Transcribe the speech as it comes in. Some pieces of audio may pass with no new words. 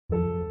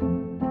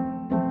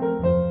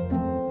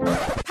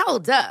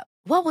Hold up.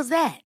 What was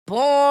that?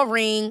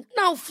 Boring.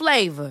 No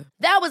flavor.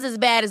 That was as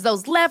bad as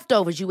those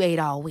leftovers you ate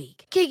all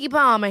week. Keke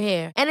Palmer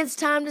here. And it's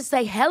time to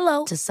say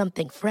hello to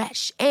something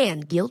fresh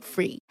and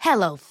guilt-free.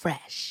 Hello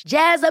Fresh.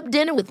 Jazz up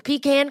dinner with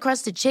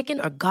pecan-crusted chicken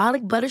or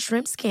garlic butter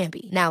shrimp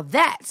scampi. Now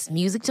that's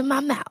music to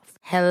my mouth.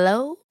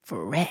 Hello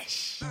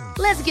Fresh.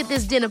 Let's get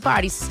this dinner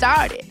party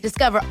started.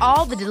 Discover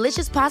all the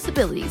delicious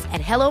possibilities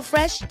at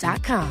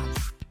hellofresh.com.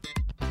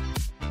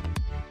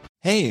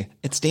 Hey,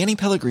 it's Danny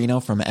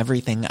Pellegrino from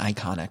Everything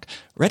Iconic.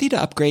 Ready to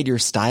upgrade your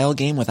style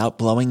game without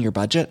blowing your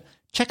budget?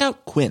 Check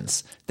out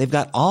Quince. They've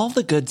got all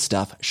the good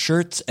stuff,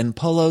 shirts and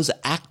polos,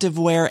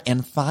 activewear,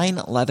 and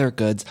fine leather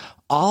goods,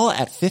 all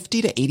at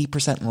 50 to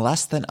 80%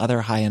 less than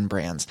other high-end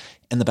brands.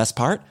 And the best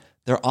part?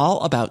 They're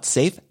all about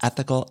safe,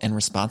 ethical, and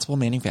responsible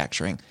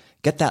manufacturing.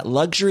 Get that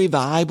luxury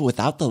vibe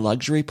without the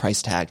luxury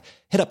price tag.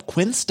 Hit up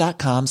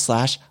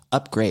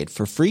quince.com/upgrade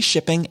for free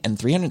shipping and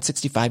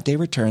 365-day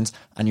returns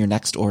on your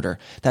next order.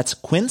 That's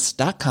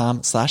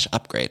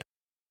quince.com/upgrade.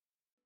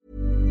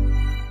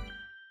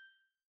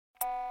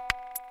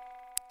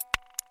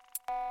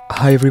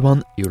 Hi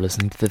everyone, you're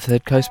listening to the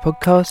Third Coast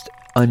podcast.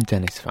 I'm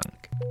Dennis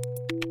Funk.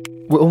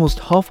 We're almost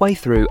halfway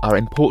through our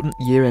important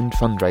year-end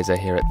fundraiser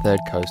here at Third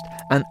Coast,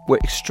 and we're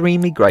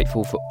extremely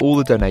grateful for all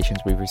the donations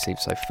we've received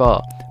so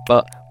far,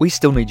 but we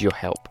still need your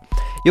help.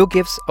 Your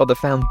gifts are the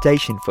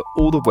foundation for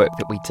all the work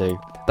that we do.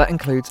 That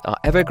includes our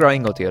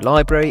ever-growing audio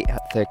library at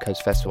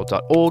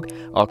thirdcoastfestival.org,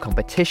 our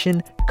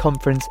competition,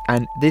 conference,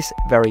 and this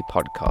very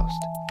podcast.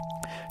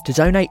 To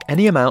donate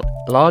any amount,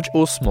 large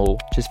or small,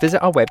 just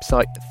visit our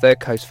website,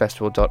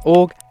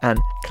 thirdcoastfestival.org, and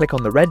click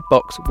on the red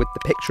box with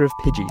the picture of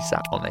Pidgey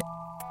sat on it.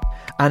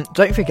 And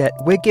don't forget,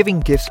 we're giving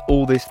gifts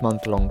all this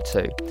month long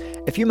too.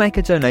 If you make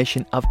a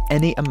donation of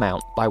any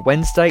amount by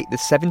Wednesday the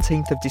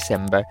 17th of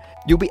December,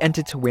 you'll be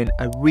entered to win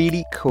a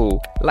really cool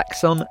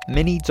Lexon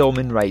Mini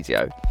Dolman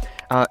radio.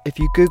 If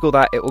you Google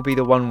that, it will be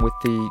the one with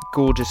the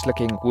gorgeous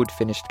looking wood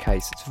finished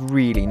case. It's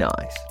really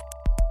nice.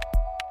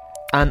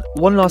 And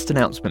one last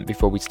announcement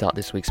before we start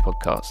this week's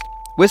podcast.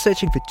 We're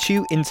searching for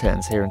 2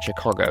 interns here in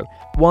Chicago,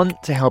 one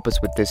to help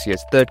us with this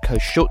year's Third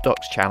Coast Short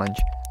Docs Challenge,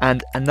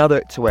 and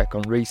another to work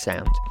on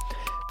ReSound.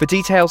 For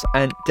details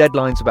and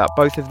deadlines about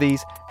both of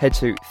these, head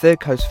to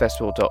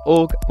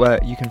thirdcoastfestival.org, where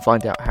you can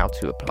find out how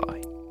to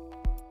apply.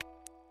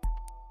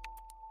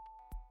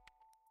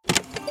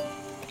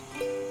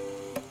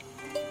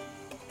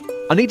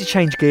 I need to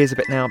change gears a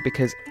bit now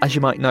because, as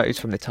you might notice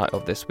from the title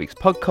of this week's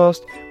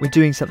podcast, we're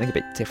doing something a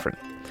bit different.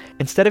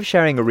 Instead of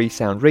sharing a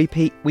ReSound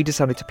repeat, we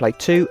decided to play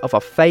 2 of our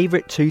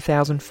favourite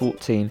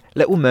 2014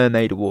 Little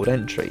Mermaid Award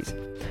entries.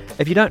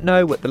 If you don't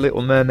know what The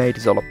Little Mermaid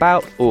is all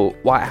about, or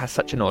why it has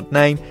such an odd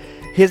name,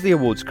 here's the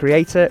award's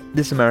creator,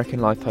 This American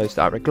Life host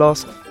Ira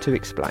Glass, to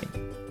explain.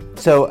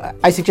 So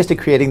I suggested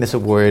creating this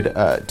award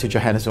to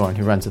Johanna Zorn,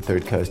 who runs the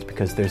Third Coast,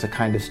 because there's a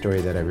kind of story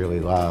that I really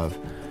love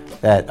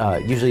that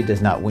usually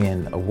does not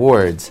win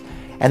awards,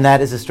 and that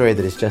is a story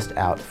that is just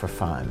out for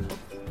fun.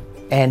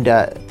 And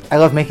I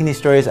love making these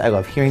stories, I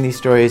love hearing these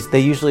stories. They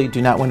usually do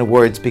not win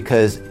awards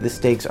because the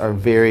stakes are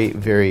very,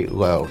 very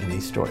low in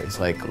these stories.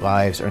 Like,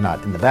 lives are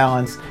not in the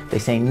balance. They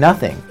say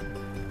nothing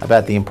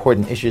about the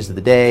important issues of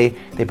the day.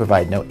 They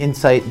provide no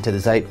insight into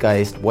the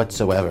zeitgeist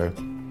whatsoever.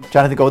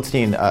 Jonathan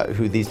Goldstein,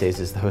 who these days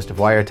is the host of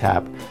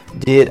Wiretap,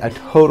 did a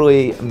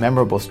totally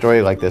memorable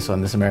story like this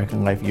on This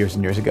American Life years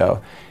and years ago,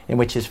 in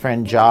which his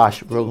friend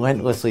Josh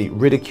relentlessly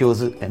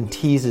ridicules and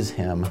teases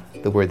him,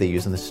 the word they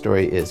use in the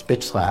story is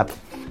bitch slap,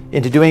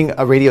 into doing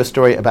a radio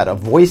story about a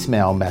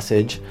voicemail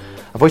message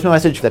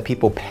that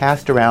people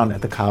passed around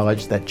at the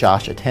college that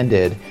Josh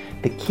attended.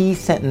 The key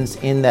sentence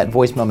in that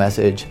voicemail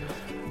message,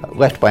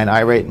 left by an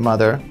irate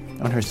mother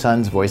on her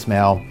son's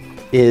voicemail,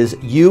 is,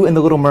 "You and the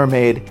Little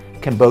Mermaid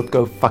can both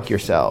go fuck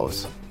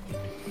yourselves."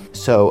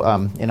 So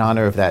in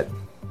honor of that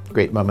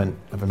great moment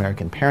of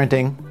American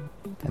parenting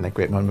and that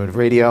great moment of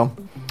radio,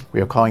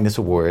 we are calling this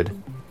award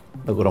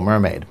The Little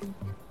Mermaid.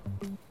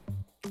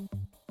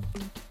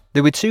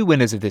 There were 2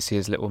 winners of this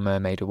year's Little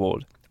Mermaid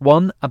Award.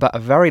 One about a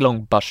very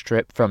long bus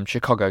trip from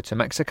Chicago to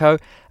Mexico,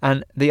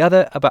 and the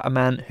other about a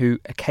man who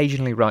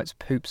occasionally writes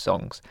poop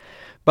songs.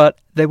 But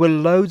there were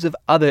loads of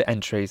other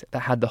entries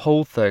that had the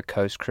whole Third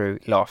Coast crew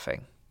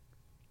laughing.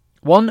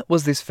 One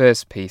was this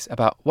first piece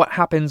about what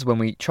happens when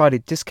we try to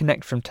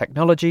disconnect from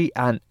technology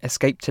and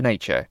escape to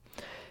nature.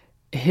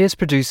 Here's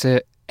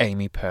producer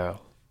Amy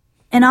Pearl.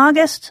 In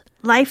August,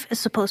 life is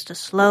supposed to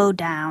slow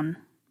down.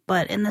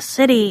 But in the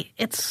city,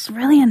 it's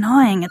really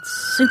annoying. It's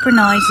super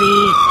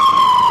noisy,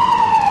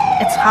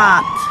 it's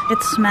hot,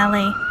 it's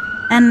smelly,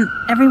 and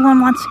everyone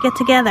wants to get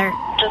together.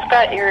 Just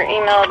got your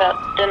email about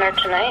dinner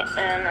tonight,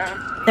 and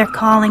they're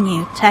calling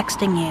you,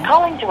 texting you.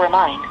 Calling to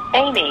remind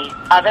Amy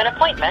of an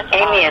appointment.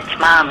 Amy, it's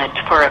Mom. It's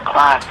 4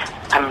 o'clock.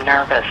 I'm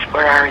nervous.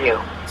 Where are you?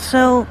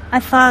 So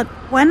I thought,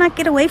 why not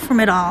get away from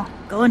it all?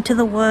 Go into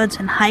the woods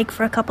and hike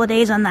for a couple of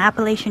days on the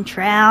Appalachian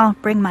Trail,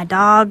 bring my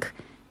dog.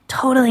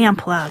 Totally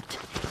unplugged.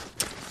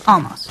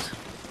 Almost.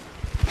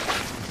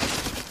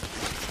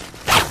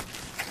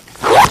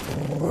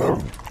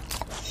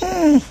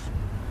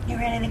 You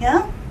ready to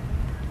go?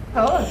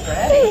 Oh, it's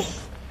ready.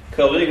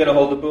 Cody, you gonna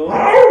hold the boom?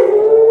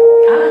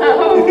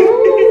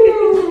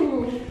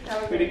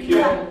 Pretty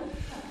cute.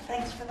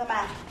 Thanks for the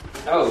map.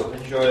 Oh,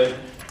 enjoy.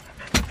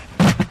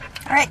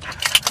 All right,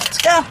 let's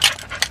go.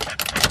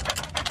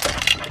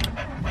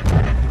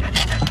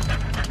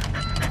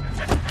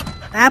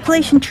 The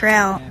Appalachian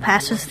Trail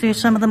passes through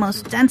some of the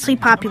most densely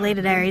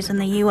populated areas in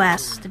the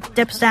U.S. It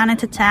dips down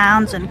into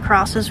towns and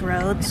crosses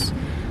roads.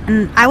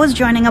 And I was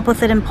joining up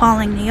with it in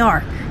Pauling, New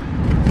York.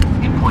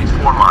 In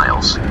 0.4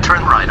 miles,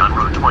 turn right on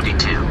Route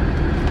 22.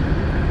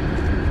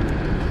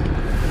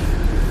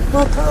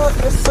 Well,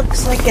 this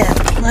looks like it.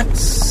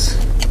 Let's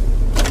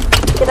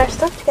get our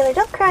stuff together.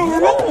 Don't cry,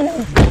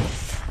 honey.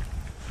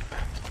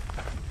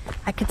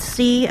 I could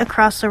see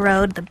across the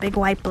road the big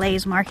white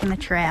blaze marking the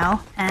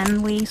trail,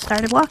 and we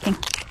started walking.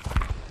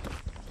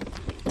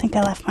 I think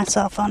I left my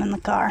cell phone in the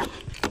car.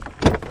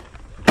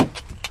 There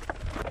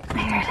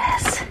it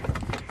is.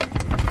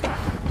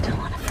 Don't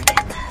want to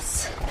forget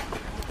this.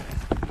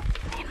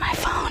 Need my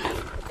phone.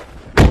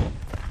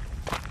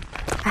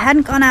 I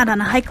hadn't gone out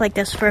on a hike like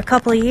this for a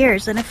couple of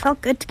years, and it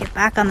felt good to get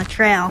back on the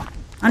trail,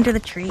 under the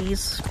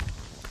trees.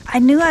 I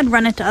knew I'd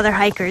run into other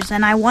hikers,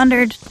 and I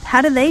wondered,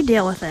 how do they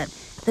deal with it?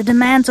 The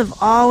demands of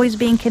always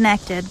being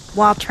connected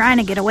while trying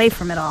to get away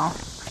from it all.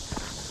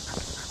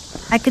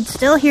 I could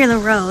still hear the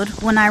road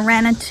when I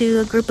ran into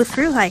a group of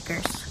through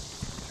hikers.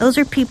 Those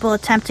are people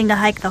attempting to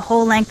hike the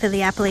whole length of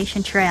the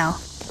Appalachian Trail,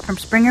 from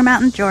Springer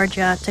Mountain,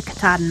 Georgia to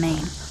Katahdin,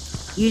 Maine.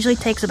 Usually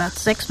takes about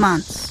 6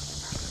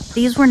 months.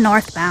 These were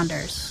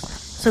northbounders,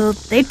 so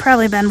they'd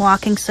probably been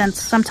walking since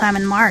sometime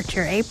in March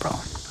or April.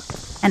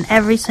 And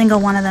every single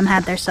one of them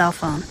had their cell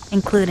phone,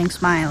 including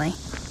Smiley.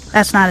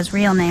 That's not his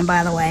real name,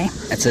 by the way.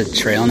 It's a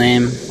trail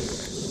name.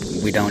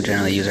 We don't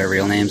generally use our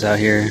real names out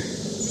here.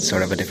 It's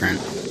sort of a different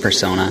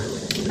persona,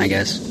 I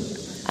guess.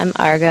 I'm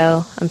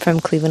Argo. I'm from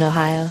Cleveland,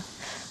 Ohio.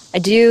 I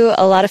do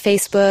a lot of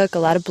Facebook, a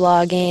lot of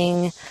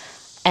blogging,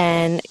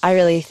 and I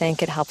really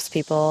think it helps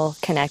people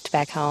connect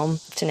back home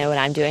to know what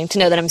I'm doing, to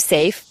know that I'm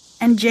safe.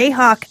 And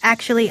Jayhawk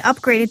actually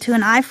upgraded to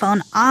an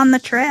iPhone on the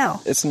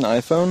trail. It's an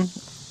iPhone.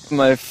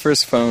 My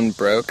first phone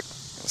broke,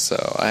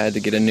 so I had to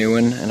get a new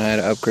one, and I had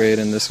to upgrade,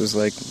 and this was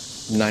like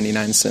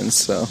 99 cents,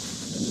 so...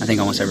 I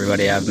think almost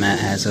everybody I've met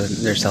has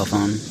their cell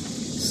phone.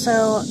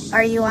 So,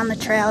 are you on the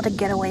trail to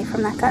get away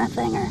from that kind of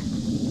thing, or...?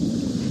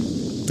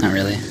 Not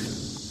really.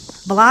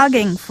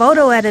 Blogging,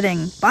 photo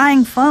editing,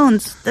 buying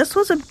phones, this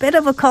was a bit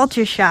of a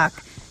culture shock.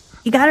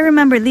 You gotta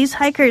remember, these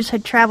hikers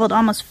had traveled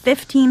almost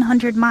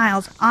 1,500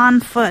 miles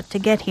on foot to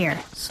get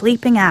here,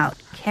 sleeping out,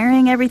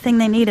 carrying everything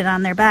they needed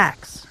on their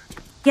backs.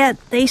 Yet,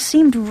 they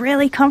seemed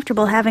really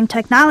comfortable having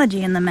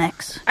technology in the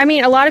mix. I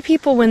mean, a lot of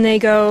people, when they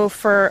go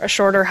for a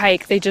shorter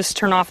hike, they just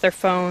turn off their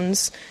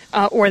phones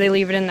or they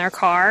leave it in their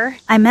car.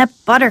 I met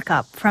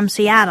Buttercup from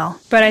Seattle.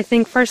 But I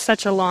think for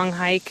such a long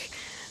hike,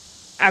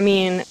 I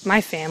mean, my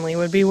family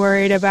would be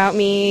worried about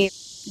me.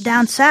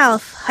 Down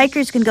south,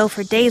 hikers can go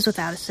for days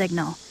without a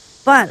signal.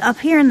 But up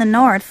here in the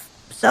north,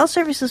 cell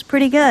service is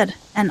pretty good.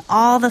 And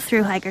all the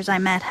through hikers I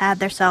met had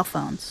their cell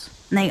phones.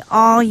 And they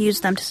all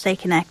used them to stay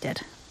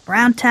connected.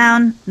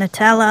 Browntown,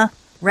 Nutella,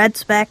 Red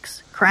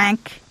Specs,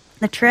 Crank.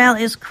 The trail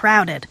is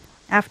crowded.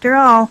 After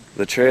all...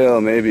 The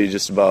trail may be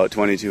just about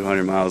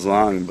 2,200 miles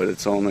long, but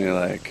it's only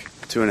like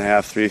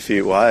 2.5, 3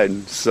 feet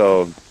wide,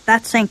 so...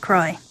 That's St.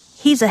 Croix.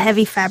 He's a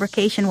heavy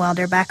fabrication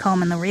welder back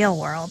home in the real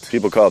world.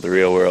 People call it the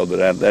real world, but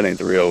that ain't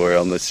the real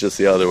world. That's just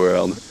the other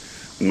world.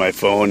 My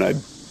phone, I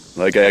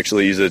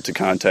actually use it to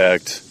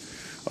contact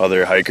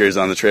other hikers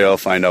on the trail,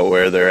 find out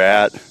where they're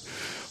at.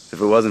 If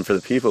it wasn't for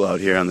the people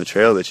out here on the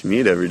trail that you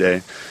meet every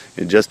day,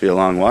 it'd just be a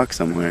long walk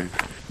somewhere.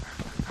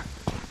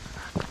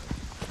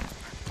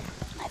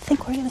 I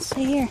think we're going to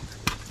stay here.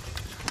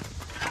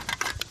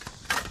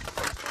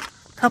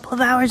 A couple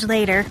of hours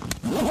later,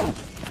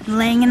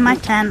 laying in my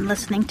tent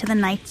listening to the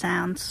night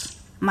sounds,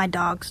 my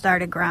dog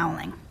started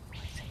growling.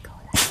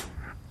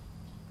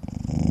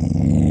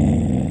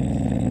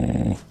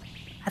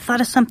 I thought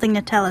of something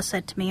Nutella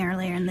said to me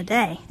earlier in the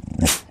day.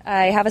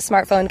 I have a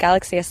smartphone,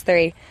 Galaxy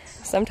S3.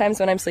 Sometimes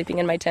when I'm sleeping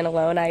in my tent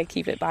alone, I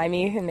keep it by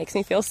me. It makes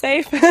me feel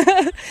safe.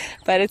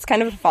 But it's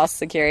kind of a false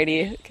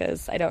security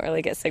because I don't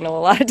really get signal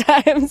a lot of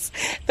times.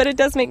 But it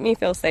does make me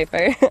feel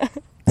safer.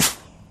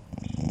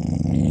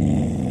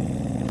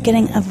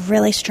 Getting a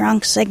really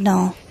strong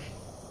signal.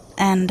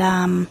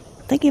 And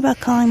thinking about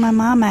calling my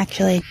mom,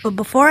 actually. But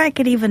before I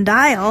could even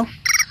dial...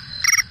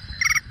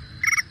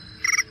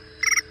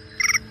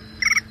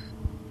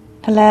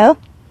 Hello?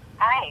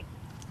 Hi.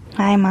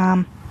 Hi,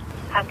 Mom.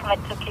 How come it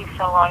took you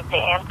so long to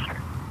answer?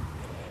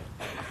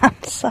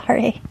 I'm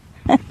sorry.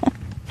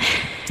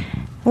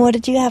 What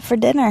did you have for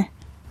dinner?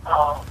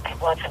 Oh,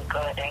 it wasn't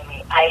good,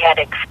 Amy. I had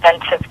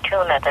expensive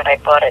tuna that I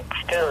bought at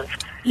Stu's.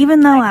 Even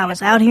though I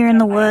was out here in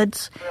the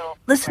woods,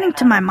 listening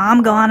to my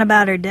mom go on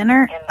about her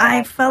dinner,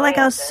 I felt like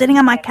I was sitting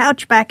on my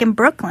couch back in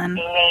Brooklyn.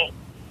 Amy,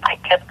 I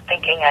kept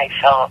thinking I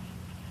saw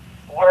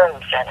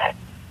worms in it.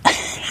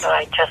 So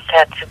I just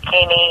had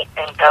zucchini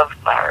and Dove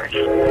bars.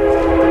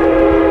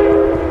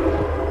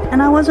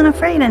 And I wasn't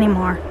afraid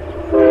anymore.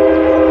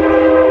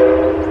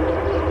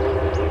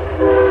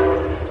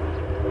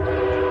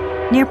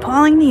 Near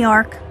Pawling, New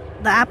York,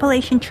 the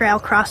Appalachian Trail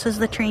crosses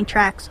the train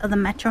tracks of the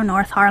Metro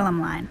North Harlem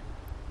line.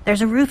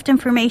 There's a roofed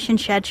information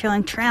shed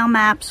showing trail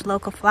maps,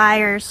 local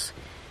flyers.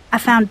 I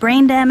found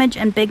Brain Damage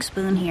and Big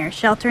Spoon here,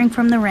 sheltering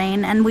from the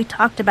rain, and we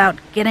talked about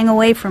getting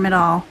away from it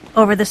all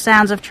over the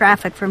sounds of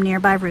traffic from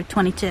nearby Route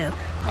 22.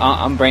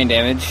 I'm Brain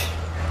Damage.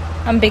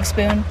 I'm Big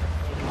Spoon.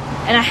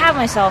 And I have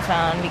my cell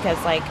phone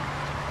because, like...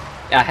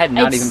 I had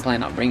not even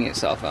planned on bringing a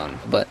cell phone,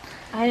 but...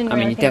 I didn't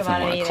really you think definitely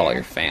about want it to call either.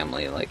 your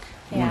family, like,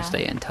 you Yeah. want to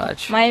stay in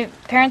touch. My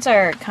parents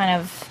are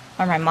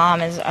or my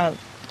mom is a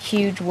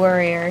huge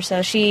worrier,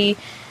 so she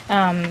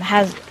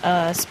has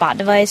a spot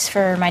device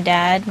for my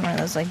dad, one of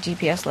those, like,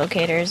 GPS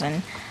locators,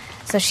 and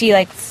so she,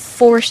 like,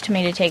 forced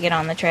me to take it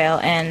on the trail,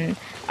 and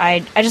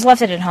I just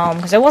left it at home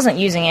because I wasn't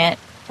using it.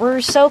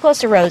 We're so close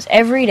to roads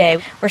every day.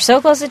 We're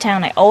so close to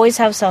town. I always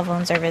have cell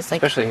phone service.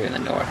 Like, especially here in the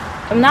north.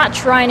 I'm not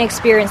trying to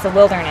experience the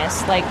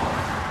wilderness. Like,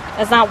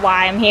 that's not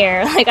why I'm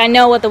here. Like, I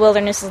know what the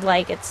wilderness is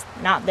like. It's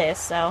not this,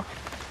 so.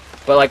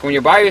 But, like, when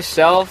you're by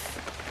yourself,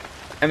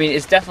 I mean,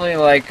 it's definitely,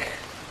 like,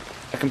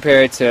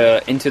 compared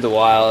to Into the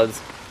Wild,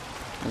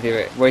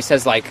 where he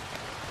says, like,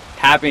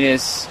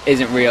 happiness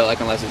isn't real,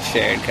 like, unless it's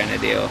shared kind of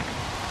deal.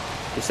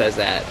 He says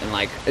that, and,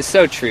 like, it's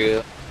so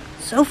true.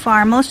 So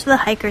far, most of the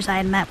hikers I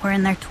had met were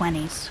in their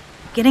 20s.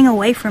 Getting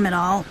away from it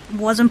all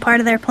wasn't part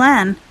of their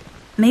plan.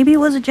 Maybe it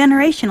was a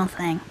generational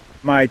thing.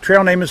 My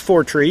trail name is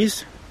Four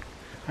Trees.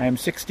 I am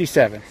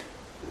 67.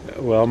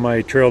 Well,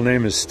 my trail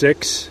name is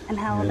Styx. And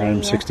how old and are I'm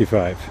you?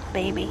 65.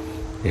 Baby.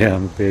 Yeah,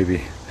 I'm a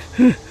baby.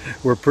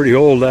 We're pretty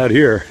old out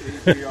here.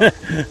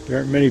 There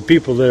aren't many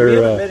people that We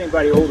are... haven't met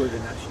anybody older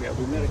than us yet.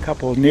 We've met a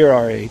couple near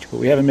our age, but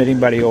we haven't met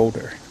anybody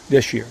older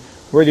this year.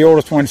 We're the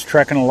oldest ones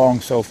trekking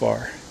along so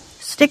far.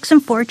 Sticks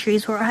and Four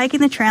Trees were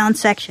hiking the trail in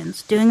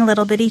sections, doing a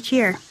little bit each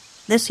year.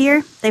 This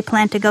year, they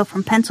plan to go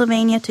from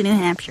Pennsylvania to New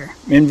Hampshire.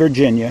 In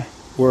Virginia,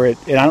 we're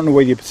at, and I don't know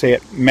whether you say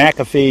it,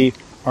 McAfee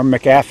or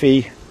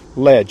McAfee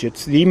Ledge.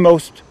 It's the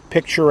most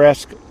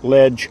picturesque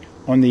ledge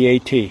on the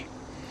AT.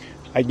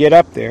 I get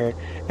up there,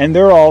 and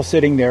they're all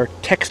sitting there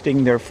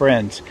texting their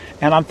friends.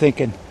 And I'm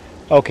thinking,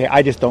 okay,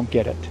 I just don't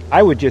get it.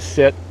 I would just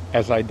sit,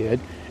 as I did,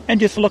 and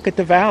just look at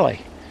the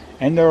valley.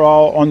 And they're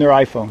all on their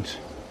iPhones.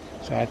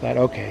 So I thought,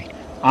 okay,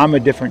 I'm a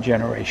different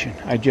generation.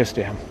 I just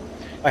am.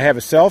 I have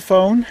a cell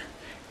phone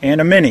and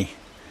a Mini.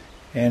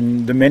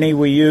 And the Mini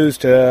we use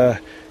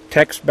to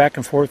text back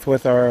and forth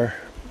with our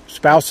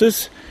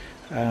spouses.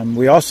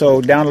 We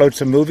also download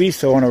some movies,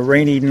 so on a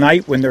rainy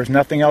night when there's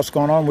nothing else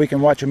going on, we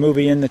can watch a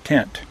movie in the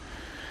tent.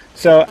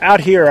 So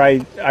out here,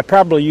 I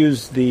probably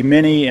use the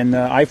Mini and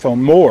the iPhone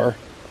more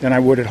than I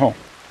would at home.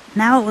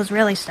 Now it was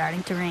really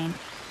starting to rain.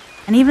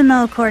 And even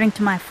though, according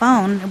to my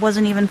phone, it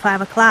wasn't even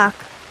 5 o'clock,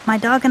 my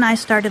dog and I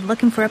started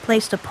looking for a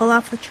place to pull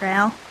off the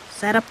trail,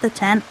 set up the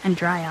tent, and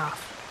dry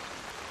off.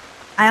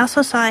 I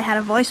also saw I had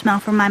a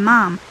voicemail from my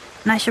mom,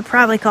 and I should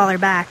probably call her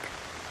back.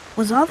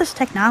 Was all this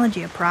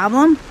technology a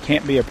problem?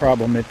 Can't be a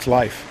problem, it's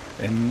life.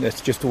 And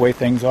that's just the way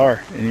things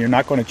are. And you're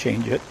not going to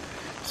change it.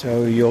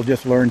 So you'll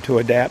just learn to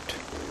adapt.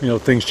 You know,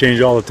 things change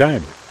all the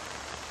time.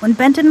 When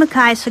Benton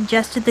Mackay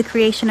suggested the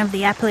creation of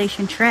the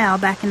Appalachian Trail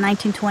back in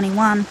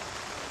 1921,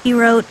 he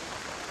wrote,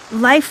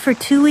 "Life for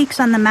 2 weeks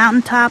on the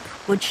mountaintop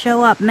would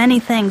show up many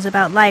things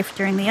about life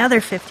during the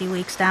other 50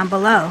 weeks down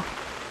below."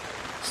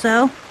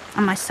 So,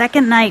 on my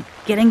second night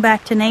getting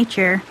back to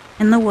nature,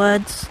 in the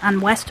woods,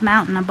 on West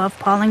Mountain above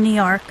Pawling, New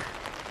York,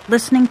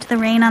 listening to the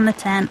rain on the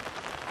tent,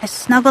 I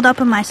snuggled up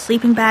in my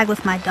sleeping bag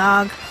with my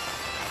dog,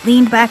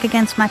 leaned back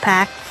against my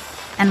pack,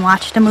 and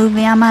watched a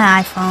movie on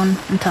my iPhone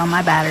until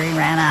my battery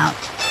ran out.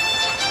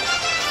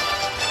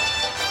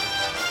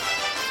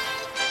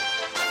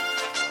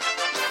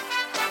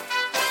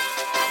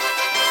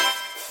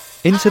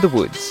 Into the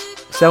Woods,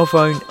 cell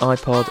phone,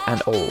 iPod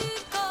and all,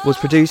 was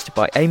produced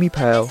by Amy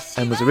Pale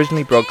and was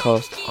originally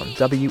broadcast on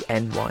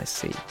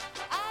WNYC.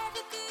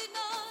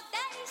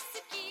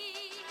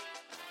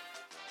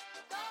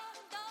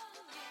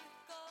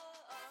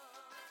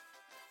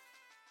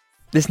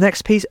 This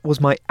next piece was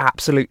my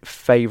absolute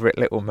favourite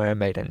Little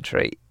Mermaid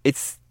entry.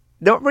 It's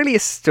not really a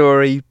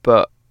story,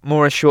 but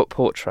more a short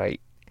portrait.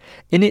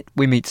 In it,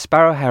 we meet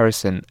Sparrow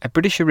Harrison, a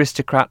British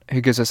aristocrat who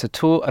gives us a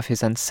tour of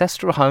his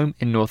ancestral home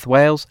in North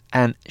Wales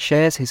and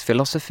shares his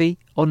philosophy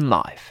on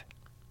life.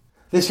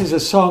 This is a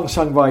song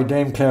sung by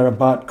Dame Clara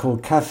Butt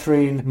called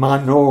Catherine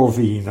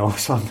Manorvine, or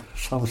some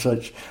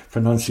such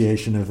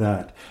pronunciation of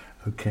that.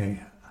 Okay,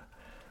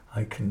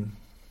 I can...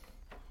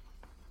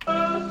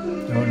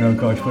 Oh no,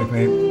 gosh,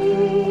 wait.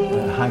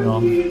 Hang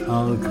on,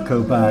 I'll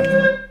go back.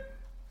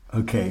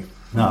 Okay,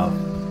 now.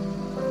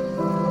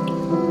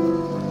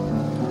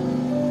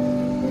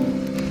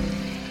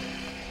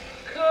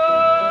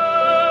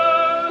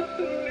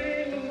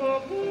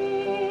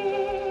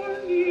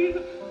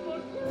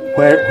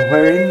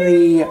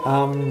 We're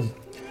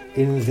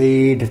in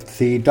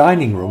the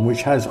dining room,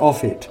 which has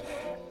off it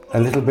a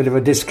little bit of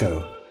a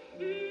disco.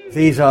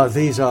 These are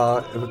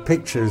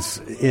pictures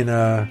in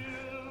a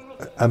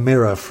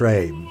mirror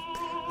frame,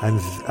 and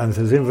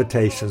there's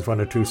invitations,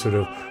 one or two sort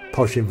of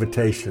posh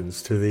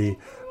invitations to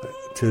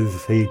to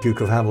the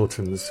Duke of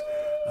Hamilton's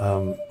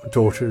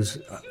daughter's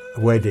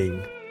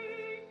wedding.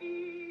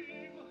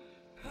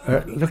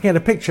 Looking at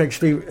a picture,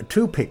 actually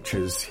two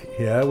pictures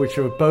here, which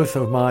are both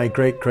of my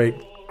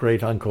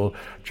great-uncle,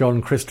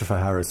 John Christopher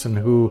Harrison,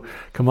 who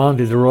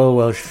commanded the Royal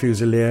Welsh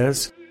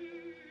Fusiliers.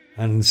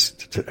 And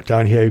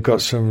down here you've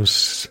got some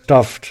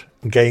stuffed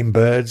game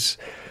birds.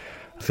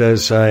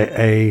 There's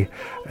a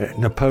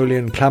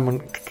Napoleon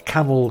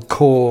camel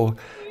core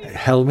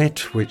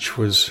helmet, which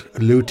was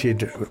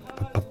looted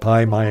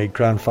by my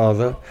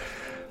grandfather.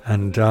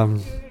 And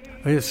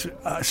it's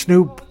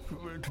Snoop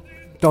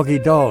Doggy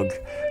Dogg,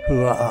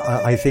 who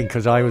I think,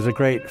 because I was a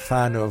great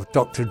fan of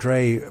Dr.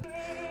 Dre,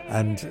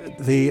 and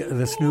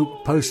the Snoop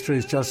poster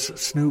is just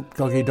Snoop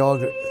Doggy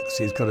Dogg.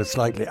 He's got a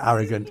slightly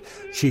arrogant,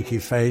 cheeky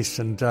face,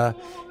 and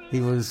he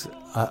was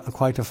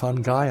quite a fun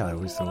guy, I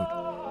always thought.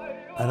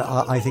 And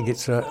I think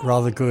it's a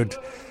rather good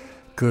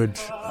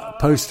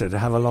poster to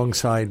have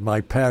alongside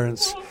my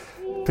parents,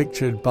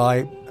 pictured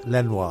by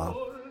Lenoir.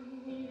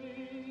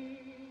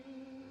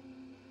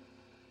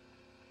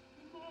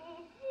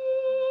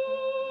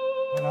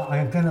 Well,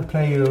 I'm going to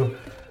play you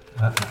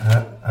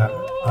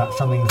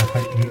something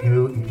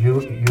that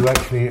you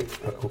actually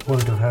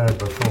won't have heard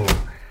before.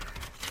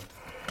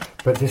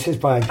 But this is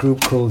by a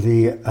group called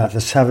the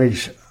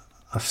Savage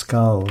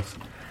Skulls.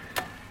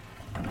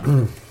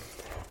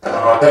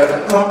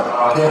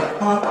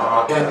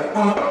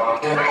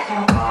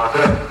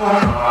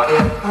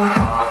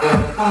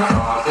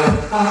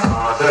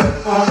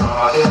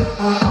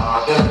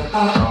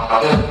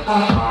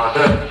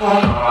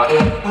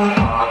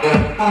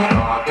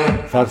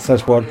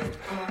 That's what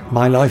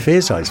my life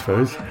is, I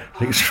suppose,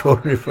 an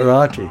extraordinary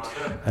variety,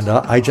 and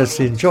I just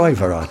enjoy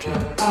variety.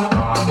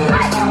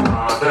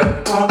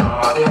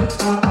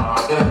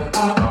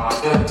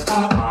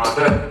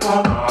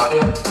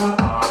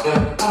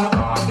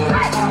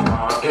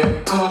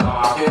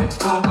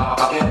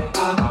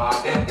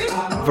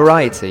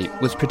 Variety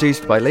was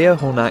produced by Leo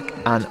Hornack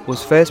and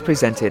was first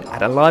presented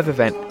at a live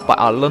event by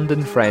our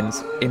London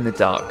friends In the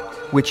Dark,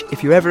 which,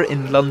 if you're ever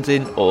in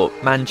London or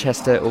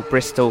Manchester or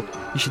Bristol,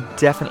 you should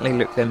definitely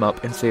look them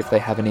up and see if they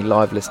have any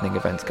live listening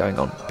events going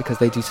on, because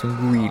they do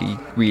some really,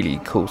 really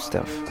cool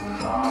stuff.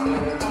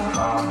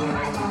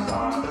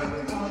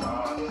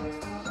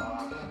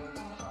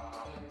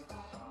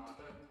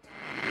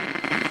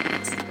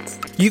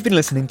 You've been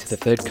listening to the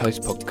Third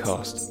Coast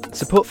podcast.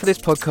 Support for this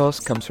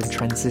podcast comes from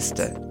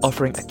Transistor,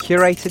 offering a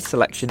curated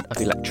selection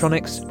of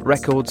electronics,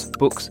 records,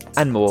 books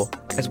and more,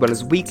 as well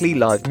as weekly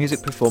live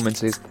music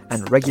performances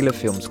and regular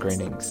film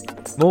screenings.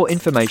 More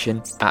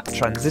information at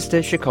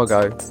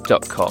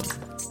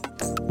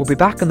transistorchicago.com. We'll be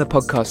back on the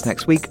podcast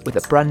next week with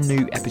a brand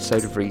new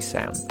episode of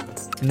Resound.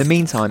 In the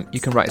meantime, you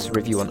can write us a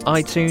review on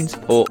iTunes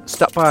or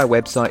stop by our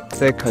website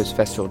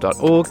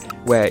thirdcoastfestival.org,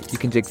 where you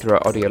can dig through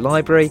our audio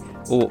library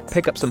or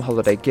pick up some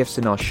holiday gifts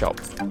in our shop.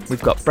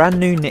 We've got brand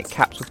new knit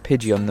caps with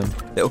Pidgey on them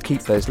that will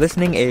keep those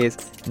listening ears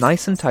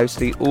nice and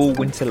toasty all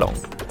winter long.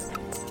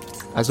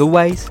 As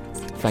always,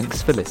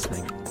 thanks for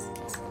listening.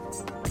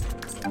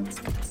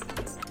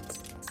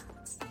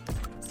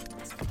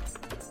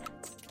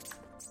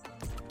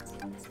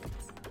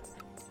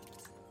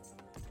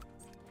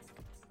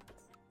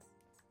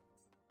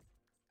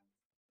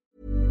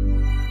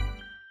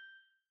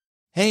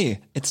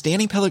 Hey, it's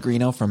Danny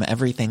Pellegrino from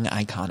Everything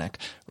Iconic.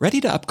 Ready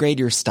to upgrade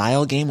your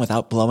style game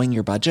without blowing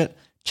your budget?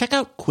 Check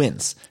out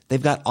Quince.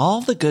 They've got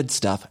all the good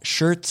stuff,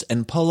 shirts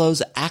and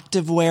polos,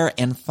 activewear,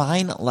 and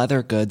fine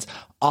leather goods,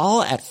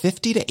 all at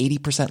 50 to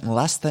 80%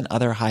 less than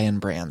other high-end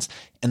brands.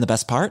 And the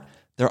best part?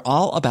 They're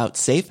all about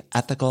safe,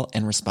 ethical,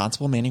 and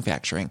responsible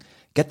manufacturing.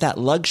 Get that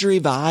luxury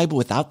vibe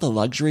without the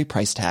luxury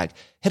price tag.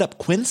 Hit up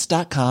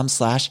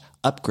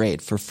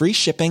quince.com/upgrade for free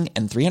shipping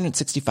and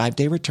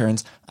 365-day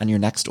returns on your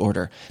next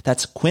order.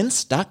 That's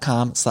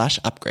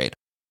quince.com/upgrade.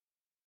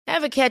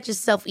 Ever catch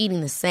yourself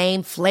eating the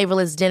same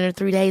flavorless dinner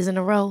 3 days in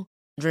a row?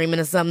 Dreaming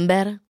of something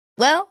better?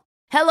 Well,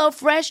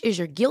 HelloFresh is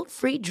your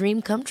guilt-free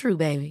dream come true,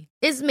 baby.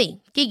 It's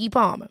me, Keke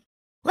Palmer.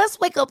 Let's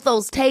wake up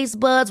those taste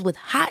buds with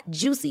hot,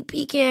 juicy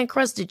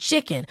pecan-crusted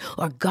chicken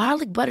or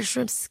garlic butter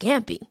shrimp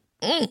scampi.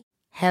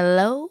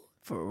 Hello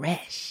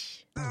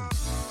Fresh.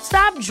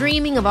 Stop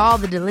dreaming of all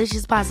the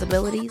delicious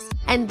possibilities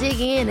and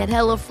dig in at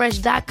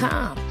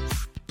HelloFresh.com.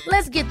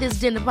 Let's get this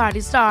dinner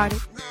party started.